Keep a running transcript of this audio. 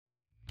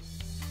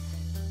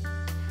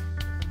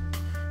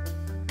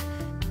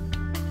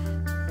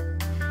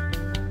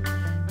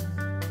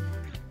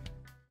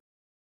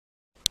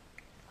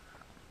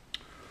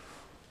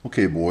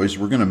Okay, boys,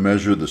 we're going to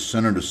measure the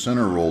center to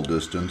center roll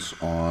distance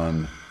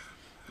on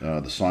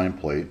the sine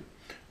plate.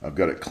 I've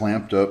got it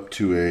clamped up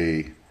to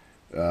a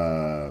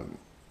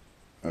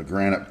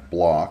granite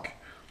block.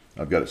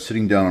 I've got it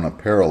sitting down on a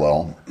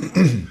parallel.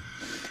 And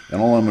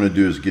all I'm going to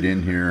do is get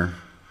in here.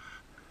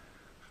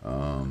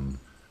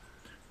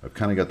 I've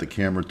kind of got the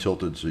camera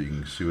tilted so you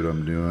can see what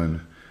I'm doing.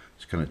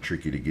 It's kind of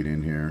tricky to get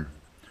in here.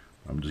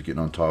 I'm just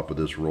getting on top of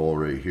this roll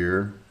right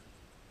here.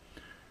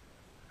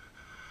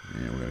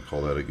 And we're going to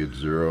call that a good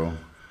 0.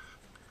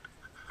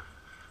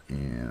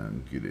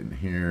 And get in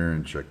here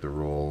and check the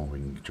roll. We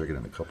can check it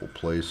in a couple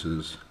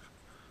places.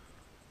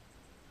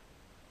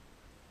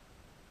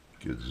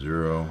 Good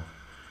 0.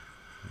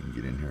 And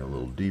get in here a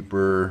little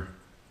deeper.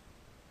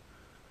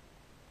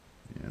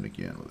 And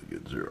again with a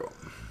good 0.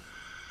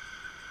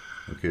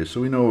 Okay, so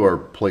we know our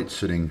plate's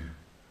sitting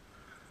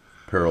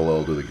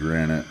parallel to the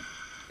granite.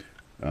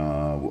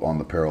 On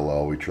the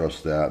parallel, we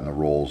trust that, and the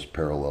roll's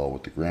parallel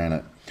with the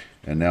granite.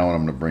 And now what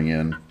I'm going to bring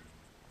in,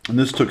 and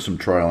this took some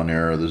trial and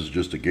error. This is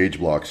just a gauge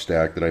block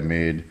stack that I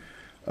made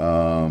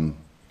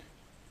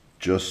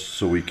just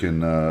so we can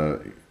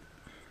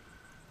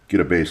get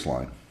a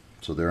baseline.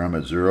 So there I'm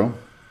at 0.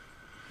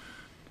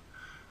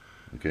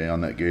 Okay,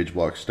 on that gauge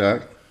block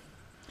stack.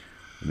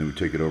 And then we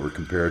take it over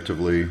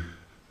comparatively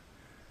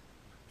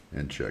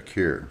and check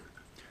here.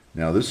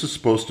 Now this is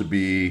supposed to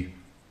be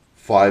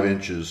 5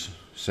 inches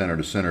center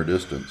to center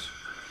distance.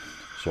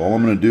 So all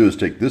I'm going to do is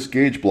take this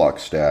gauge block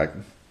stack,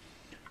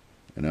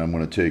 and I'm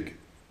going to take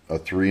a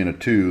 3 and a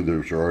 2.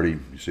 There's already,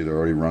 you see they're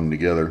already rung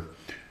together,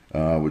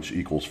 which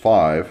equals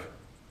 5. I'm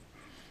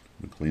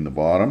going to clean the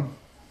bottom,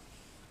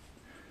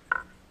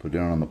 put it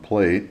down on the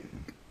plate,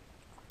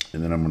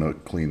 and then I'm going to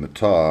clean the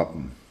top.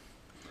 And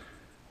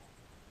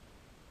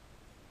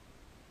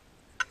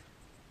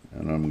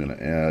I'm going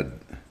to add,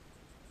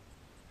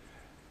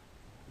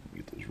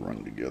 get this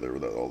rung together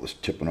without all this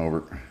tipping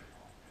over.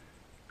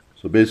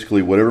 So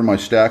basically whatever my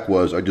stack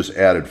was, I just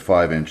added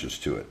 5 inches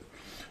to it.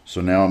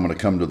 So now I'm going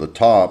to come to the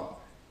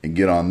top and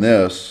get on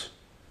this,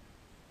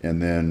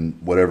 and then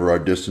whatever our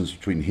distance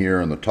between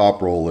here and the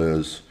top roll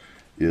is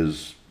going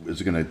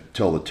to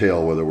tell the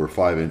tail whether we're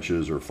 5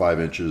 inches or 5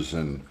 inches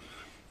and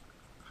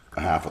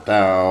a half a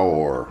thou,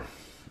 or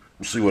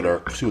see what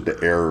the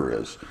error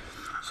is.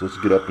 So let's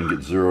get up and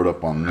get zeroed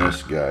up on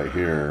this guy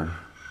here.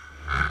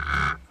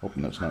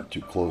 Hoping that's not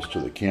too close to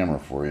the camera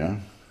for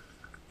you.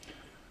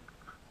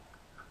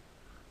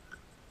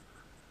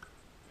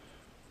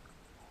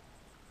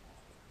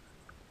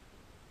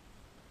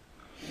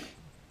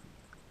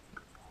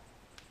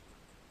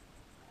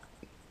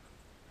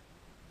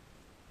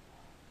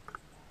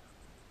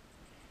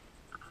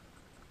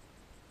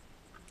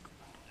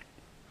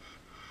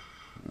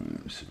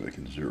 Let me see if I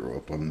can zero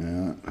up on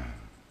that.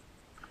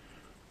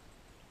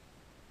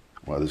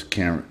 Wow, this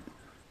camera,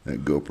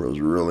 that GoPro's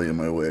really in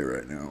my way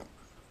right now.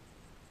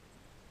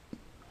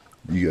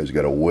 You guys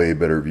got a way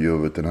better view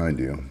of it than I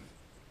do.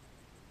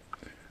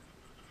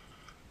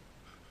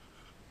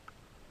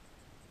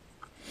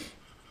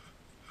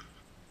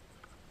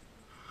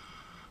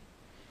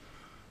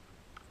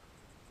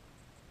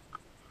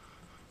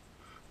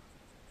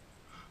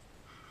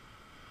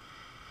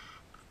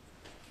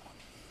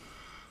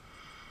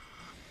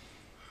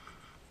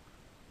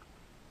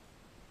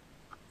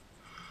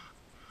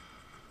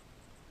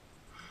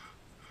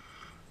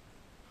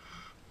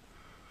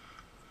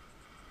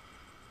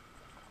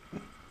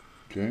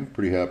 Okay,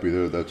 pretty happy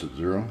there. That's at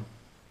 0.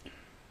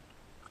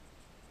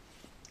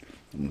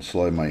 I'm going to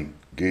slide my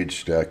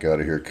gauge stack out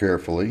of here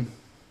carefully.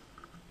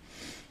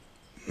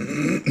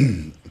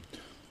 And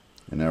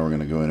now we're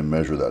going to go in and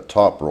measure that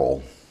top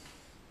roll.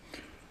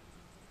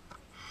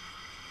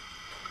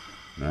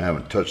 And I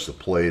haven't touched the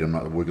plate. I'm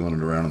not wiggling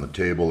it around on the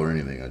table or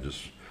anything. I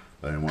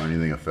didn't want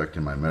anything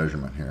affecting my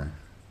measurement here.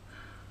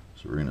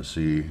 So we're going to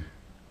see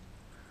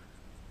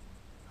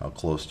how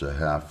close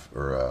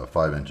to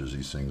 5 inches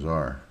these things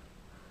are.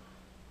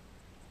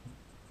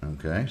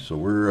 Okay, so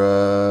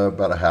we're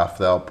about a half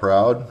thou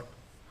proud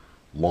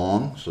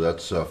long, so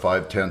that's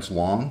 5/10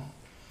 long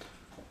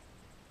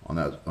on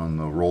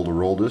the roll to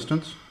roll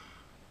distance.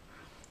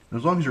 And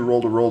as long as your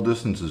roll to roll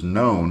distance is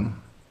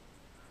known,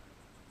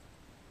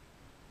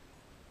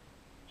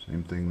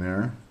 same thing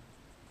there,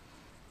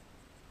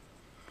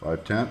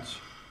 5/10.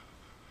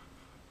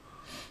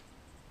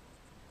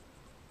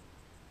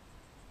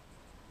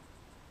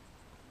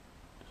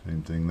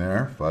 Same thing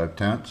there,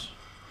 5/10.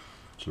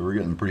 So we're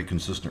getting pretty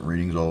consistent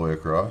readings all the way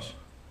across.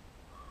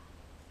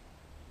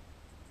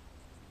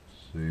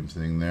 Same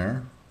thing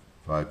there,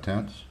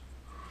 5/10.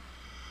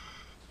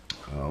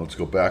 Let's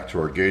go back to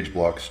our gauge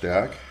block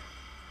stack,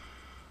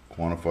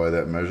 quantify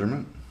that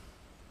measurement.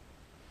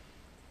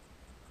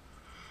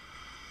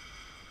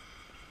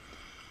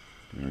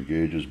 And our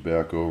gauge is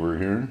back over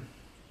here.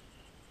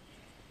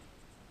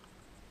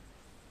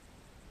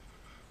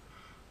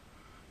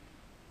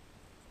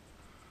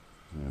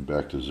 And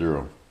back to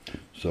 0.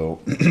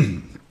 So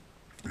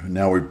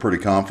now we're pretty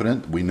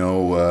confident. We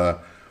know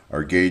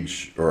our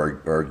gauge,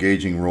 or our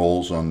gauging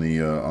rolls on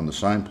the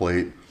sine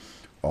plate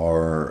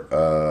are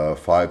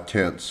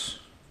 5/10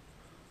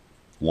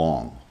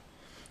 long.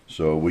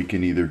 So we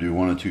can either do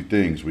one of two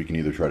things. We can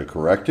either try to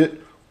correct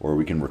it, or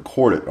we can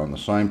record it on the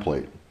sine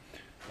plate.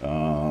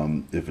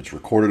 If it's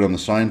recorded on the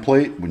sine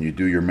plate, when you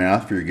do your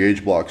math for your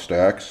gauge block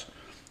stacks,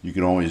 you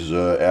can always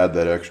add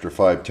that extra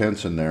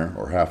 5/10 in there,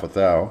 or half a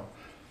thou.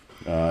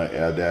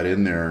 Add that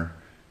in there,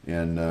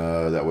 and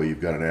that way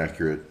you've got an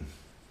accurate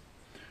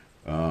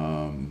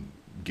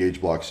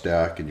gauge block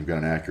stack, and you've got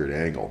an accurate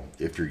angle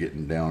if you're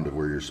getting down to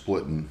where you're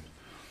splitting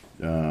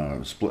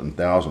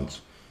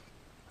thousandths.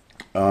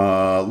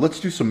 Let's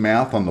do some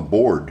math on the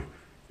board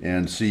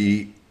and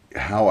see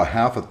how a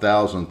half a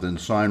thousandth in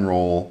sine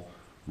roll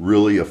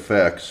really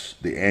affects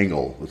the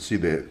angle. Let's see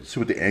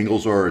what the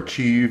angles are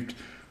achieved.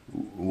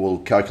 We'll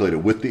calculate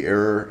it with the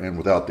error and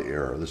without the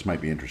error. This might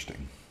be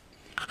interesting.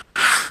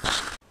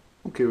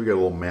 Okay, we got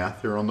a little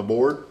math here on the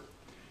board.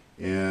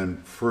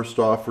 And first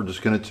off, we're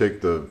just going to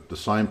take the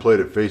sine plate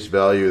at face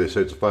value. They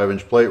say it's a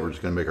 5-inch plate. We're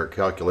just going to make our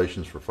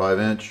calculations for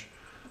 5-inch.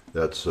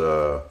 That's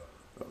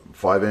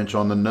 5-inch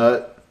on the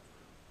nut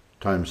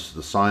times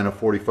the sine of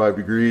 45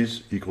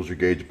 degrees equals your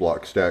gauge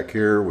block stack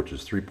here, which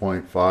is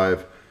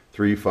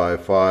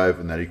 3.5355,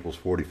 and that equals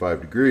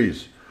 45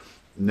 degrees.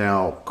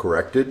 Now,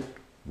 corrected,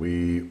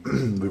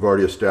 we've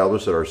already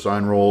established that our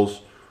sine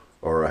rolls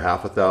are a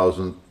half a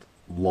thousandth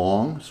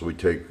long, so we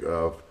take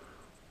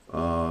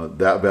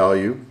that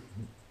value,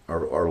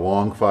 our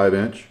long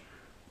 5-inch,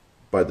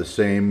 by the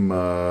same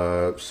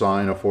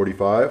sine of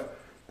 45.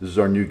 This is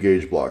our new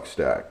gauge block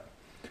stack.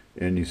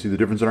 And you see the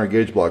difference in our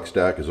gauge block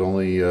stack is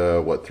only,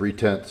 what,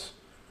 3/10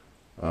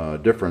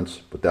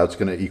 difference, but that's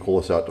going to equal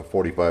us out to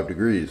 45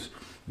 degrees.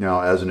 Now,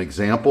 as an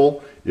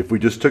example, if we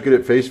just took it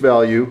at face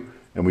value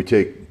and we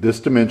take this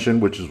dimension,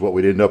 which is what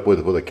we'd end up with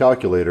a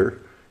calculator,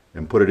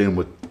 and put it in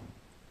with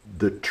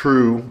the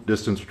true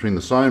distance between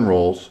the sine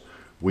rolls,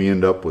 we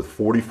end up with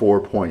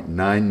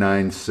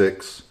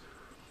 44.996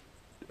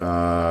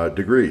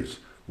 degrees,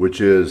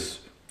 which is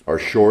our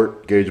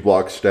short gauge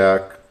block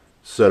stack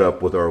set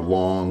up with our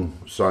long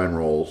sine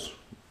rolls.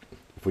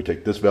 If we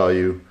take this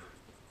value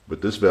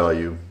with this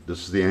value,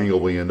 this is the angle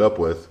we end up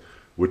with,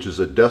 which is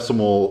a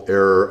decimal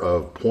error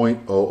of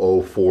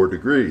 0.004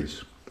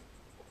 degrees,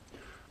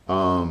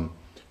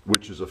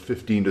 which is a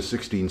 15 to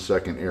 16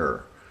 second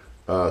error.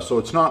 So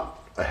it's not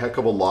a heck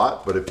of a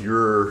lot, but if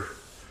you're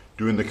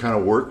doing the kind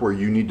of work where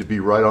you need to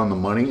be right on the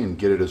money and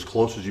get it as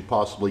close as you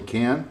possibly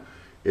can,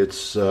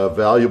 it's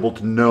valuable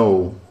to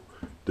know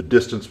the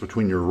distance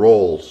between your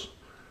rolls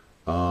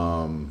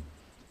on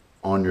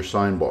your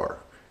sine bar,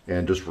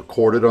 and just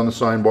record it on the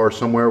sine bar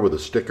somewhere with a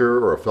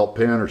sticker or a felt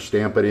pen, or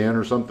stamp it in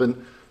or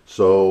something,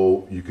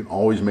 so you can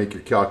always make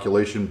your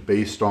calculation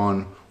based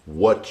on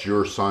what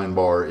your sine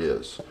bar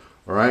is.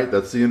 All right,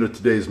 that's the end of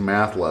today's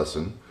math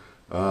lesson.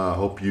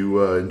 Hope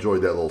you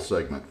enjoyed that little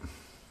segment.